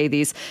had to pay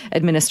these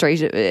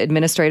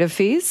administrative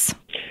fees?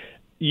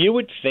 You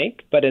would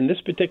think, but in this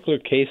particular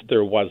case,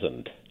 there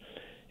wasn't.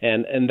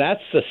 And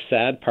that's the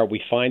sad part.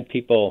 We find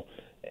people,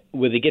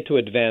 when they get to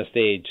advanced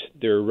age,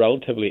 they're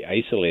relatively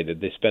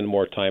isolated. They spend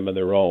more time on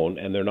their own,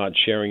 and they're not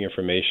sharing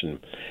information.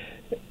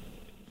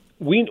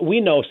 We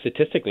know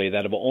statistically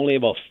that only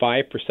about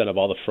 5% of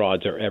all the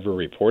frauds are ever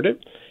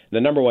reported. The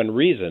number one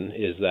reason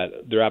is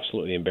that they're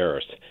absolutely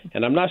embarrassed.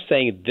 And I'm not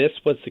saying this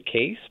was the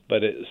case,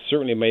 but it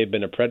certainly may have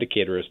been a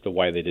predicator as to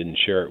why they didn't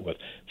share it with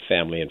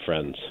family and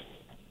friends.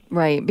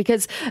 Right,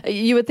 because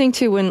you would think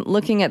too, when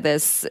looking at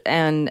this,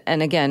 and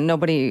again,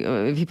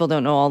 people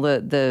don't know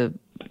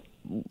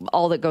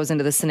all that goes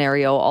into the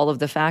scenario, all of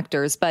the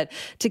factors, but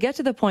to get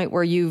to the point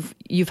where you've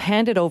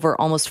handed over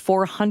almost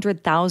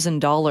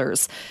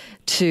 $400,000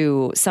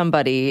 to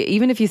somebody,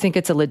 even if you think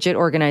it's a legit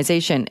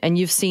organization, and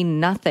you've seen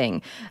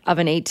nothing of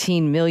an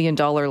 $18 million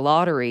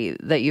lottery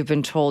that you've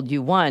been told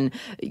you won,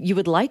 you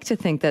would like to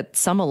think that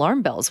some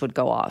alarm bells would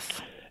go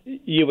off.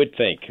 You would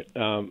think.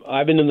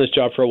 I've been in this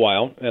job for a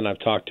while, and I've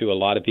talked to a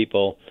lot of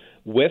people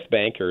with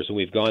bankers, and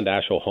we've gone to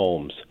actual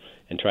homes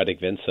and tried to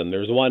convince them.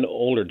 There's one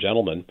older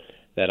gentleman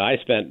that I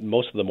spent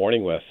most of the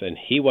morning with, and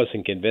he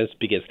wasn't convinced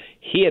because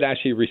he had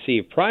actually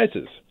received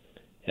prizes.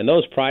 And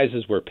those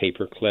prizes were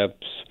paper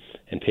clips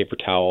and paper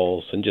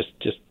towels and just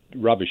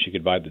rubbish you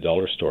could buy at the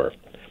dollar store.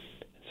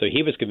 So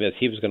he was convinced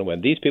he was going to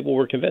win. These people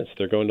were convinced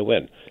they're going to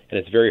win. And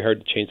it's very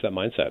hard to change that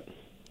mindset.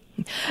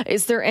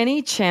 Is there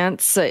any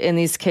chance in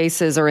these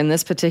cases, or in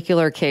this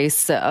particular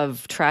case,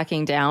 of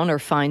tracking down or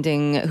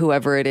finding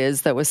whoever it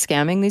is that was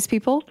scamming these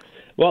people?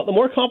 Well, the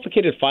more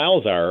complicated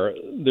files are,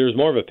 there's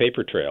more of a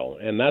paper trail,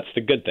 and that's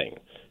the good thing.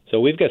 So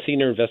we've got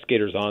senior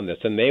investigators on this,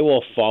 and they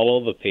will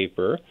follow the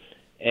paper,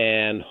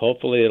 and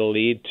hopefully it'll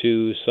lead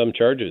to some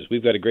charges.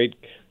 We've got a great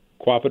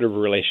cooperative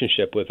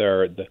relationship with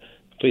the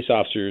police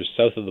officers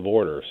south of the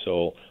border,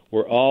 so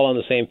we're all on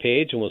the same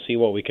page, and we'll see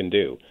what we can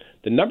do.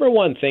 The number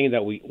one thing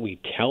that we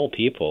tell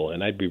people,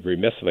 and I'd be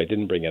remiss if I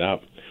didn't bring it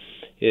up,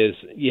 is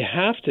you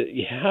have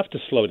to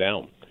slow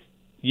down.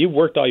 You've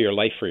worked all your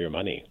life for your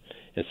money.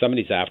 and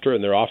somebody's after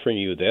and they're offering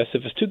you this,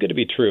 if it's too good to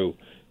be true,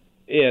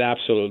 it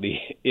absolutely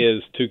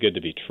is too good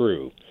to be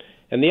true.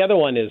 And the other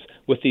one is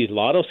with these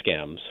Lotto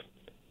scams,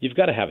 you've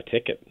got to have a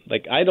ticket.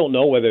 Like, I don't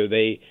know whether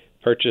they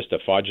purchased a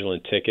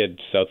fraudulent ticket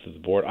south of the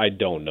border. I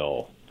don't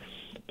know.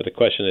 But the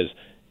question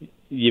is,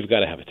 you've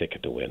got to have a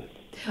ticket to win.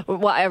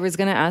 Well, I was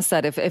going to ask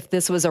that if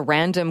this was a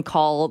random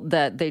call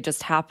that they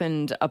just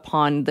happened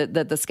upon, that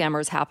the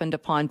scammers happened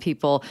upon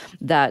people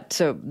that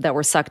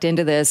were sucked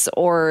into this,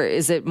 or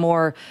is it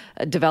more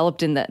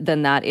developed than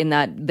that, in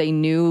that they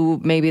knew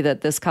maybe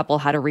that this couple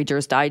had a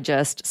Reader's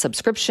Digest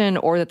subscription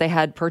or that they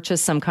had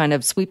purchased some kind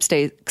of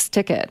sweepstakes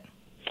ticket?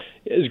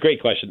 It's a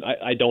great question.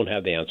 I don't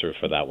have the answer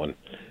for that one.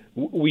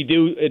 We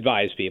do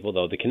advise people,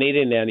 though. The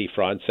Canadian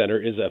Anti-Fraud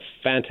Centre is a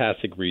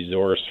fantastic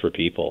resource for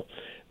people.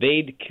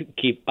 They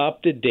keep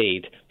up to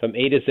date from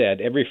A to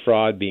Z every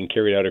fraud being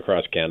carried out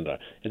across Canada.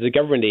 It's a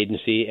government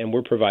agency, and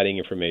we're providing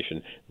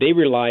information. They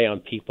rely on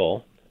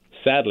people,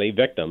 sadly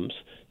victims,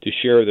 to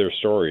share their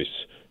stories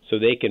so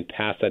they can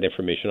pass that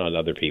information on to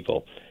other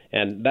people.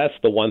 And that's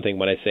the one thing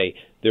when I say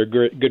they're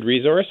a good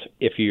resource.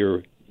 If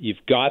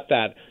you've got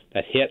that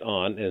hit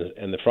on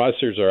and the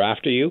fraudsters are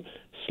after you,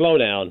 slow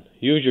down,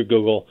 use your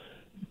Google,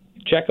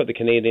 check out the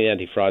Canadian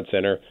Anti-Fraud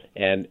Centre,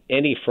 and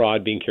any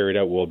fraud being carried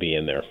out will be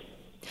in there.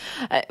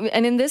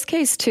 And in this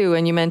case, too,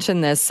 and you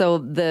mentioned this, so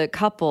the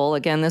couple,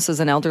 again, this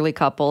was an elderly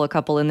couple, a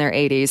couple in their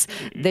 80s,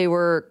 they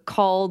were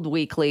called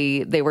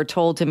weekly. They were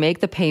told to make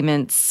the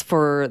payments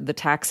for the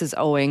taxes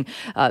owing,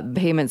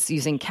 payments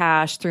using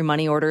cash through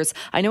money orders.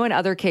 I know in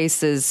other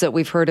cases,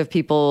 we've heard of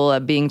people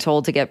being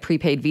told to get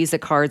prepaid Visa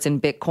cards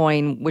in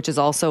Bitcoin, which is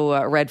also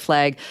a red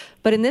flag.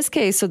 But in this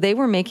case, so they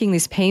were making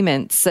these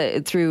payments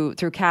through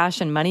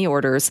cash and money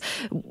orders.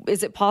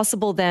 Is it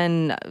possible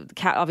then,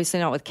 obviously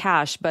not with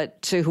cash,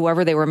 but to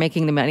whoever they were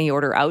making the money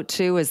order out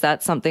to? Is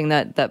that something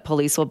that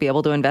police will be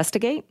able to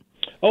investigate?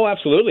 Oh,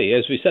 absolutely.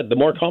 As we said, the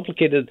more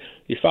complicated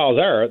these files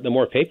are, the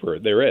more paper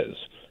there is.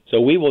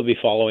 So we will be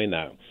following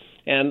that.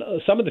 And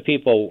some of the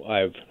people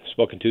I've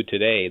spoken to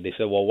today, they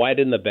said, well, why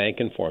didn't the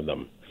bank inform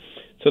them?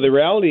 So the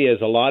reality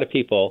is a lot of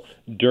people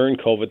during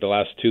COVID the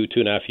last two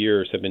and a half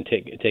years have been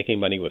taking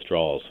money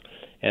withdrawals.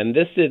 And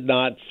this did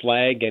not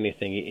flag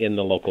anything in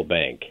the local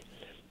bank.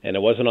 And it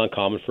wasn't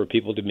uncommon for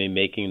people to be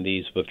making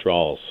these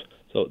withdrawals.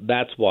 So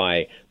that's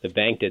why the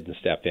bank didn't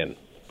step in.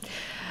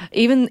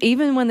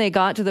 Even when they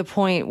got to the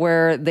point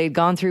where they'd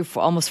gone through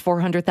almost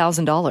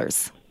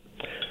 $400,000.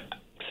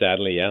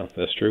 Sadly, yeah,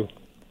 that's true.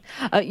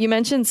 You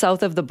mentioned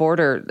south of the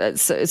border.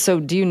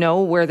 So do you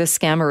know where this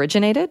scam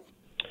originated?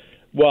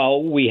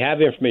 Well, we have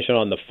information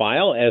on the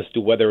file as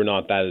to whether or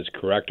not that is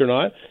correct or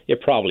not.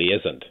 It probably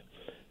isn't.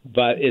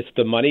 But it's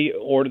the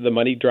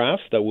money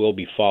drafts that we'll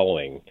be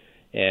following.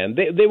 And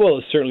they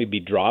will certainly be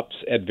drops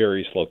at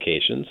various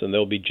locations, and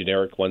there'll be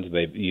generic ones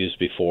they've used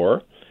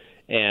before.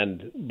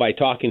 And by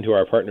talking to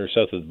our partners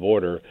south of the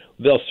border,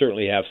 they'll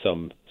certainly have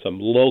some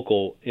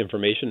local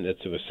information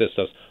to assist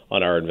us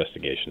on our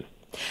investigation.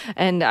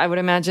 And I would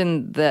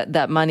imagine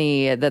that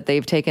money that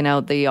they've taken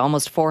out, the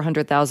almost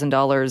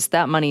 $400,000,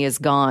 that money is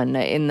gone,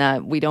 in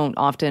that we don't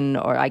often,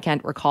 or I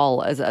can't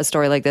recall a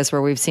story like this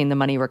where we've seen the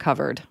money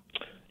recovered.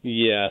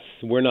 Yes,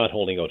 we're not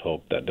holding out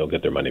hope that they'll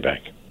get their money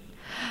back.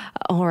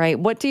 All right.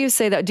 What do you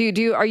say that?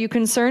 Are you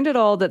concerned at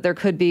all that there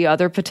could be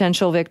other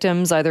potential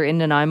victims either in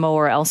Nanaimo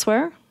or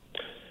elsewhere?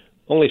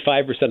 Only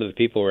 5% of the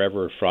people who are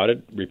ever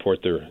frauded report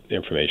their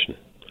information.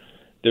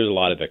 There's a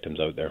lot of victims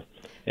out there.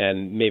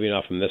 And maybe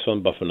not from this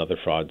one, but from other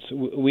frauds.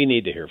 We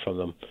need to hear from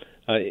them.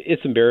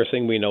 It's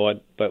embarrassing, we know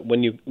it, but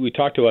when we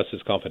talk to us,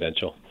 it's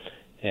confidential.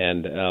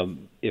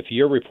 And if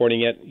you're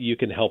reporting it, you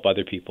can help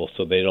other people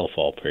so they don't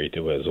fall prey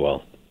to it as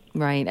well.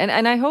 Right.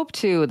 And I hope,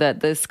 too, that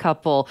this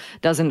couple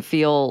doesn't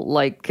feel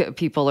like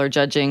people are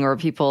judging or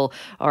people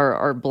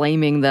are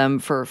blaming them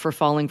for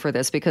falling for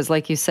this. Because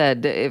like you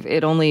said,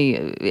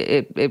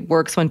 it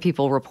works when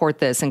people report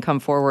this and come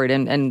forward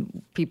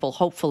and people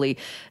hopefully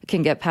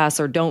can get past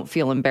or don't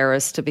feel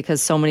embarrassed,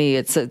 because so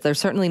many, they're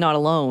certainly not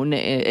alone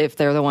if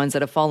they're the ones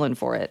that have fallen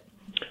for it.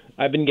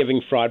 I've been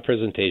giving fraud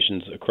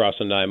presentations across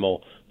Nanaimo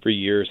for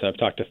years, and I've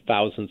talked to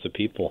thousands of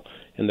people.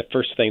 And the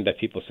first thing that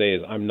people say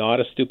is, I'm not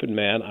a stupid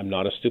man, I'm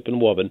not a stupid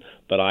woman,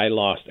 but I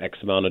lost X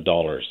amount of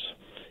dollars.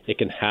 It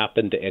can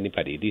happen to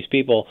anybody. These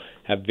people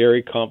have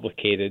very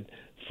complicated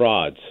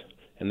frauds,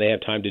 and they have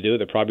time to do it.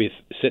 They're probably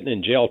sitting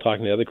in jail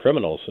talking to other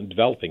criminals and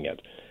developing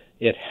it.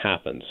 It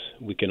happens.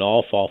 We can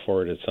all fall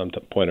for it at some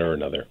point or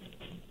another.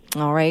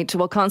 All right.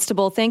 Well,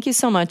 Constable, thank you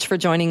so much for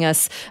joining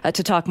us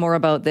to talk more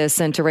about this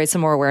and to raise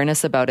some more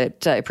awareness about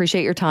it. I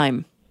appreciate your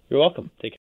time. You're welcome. Take care.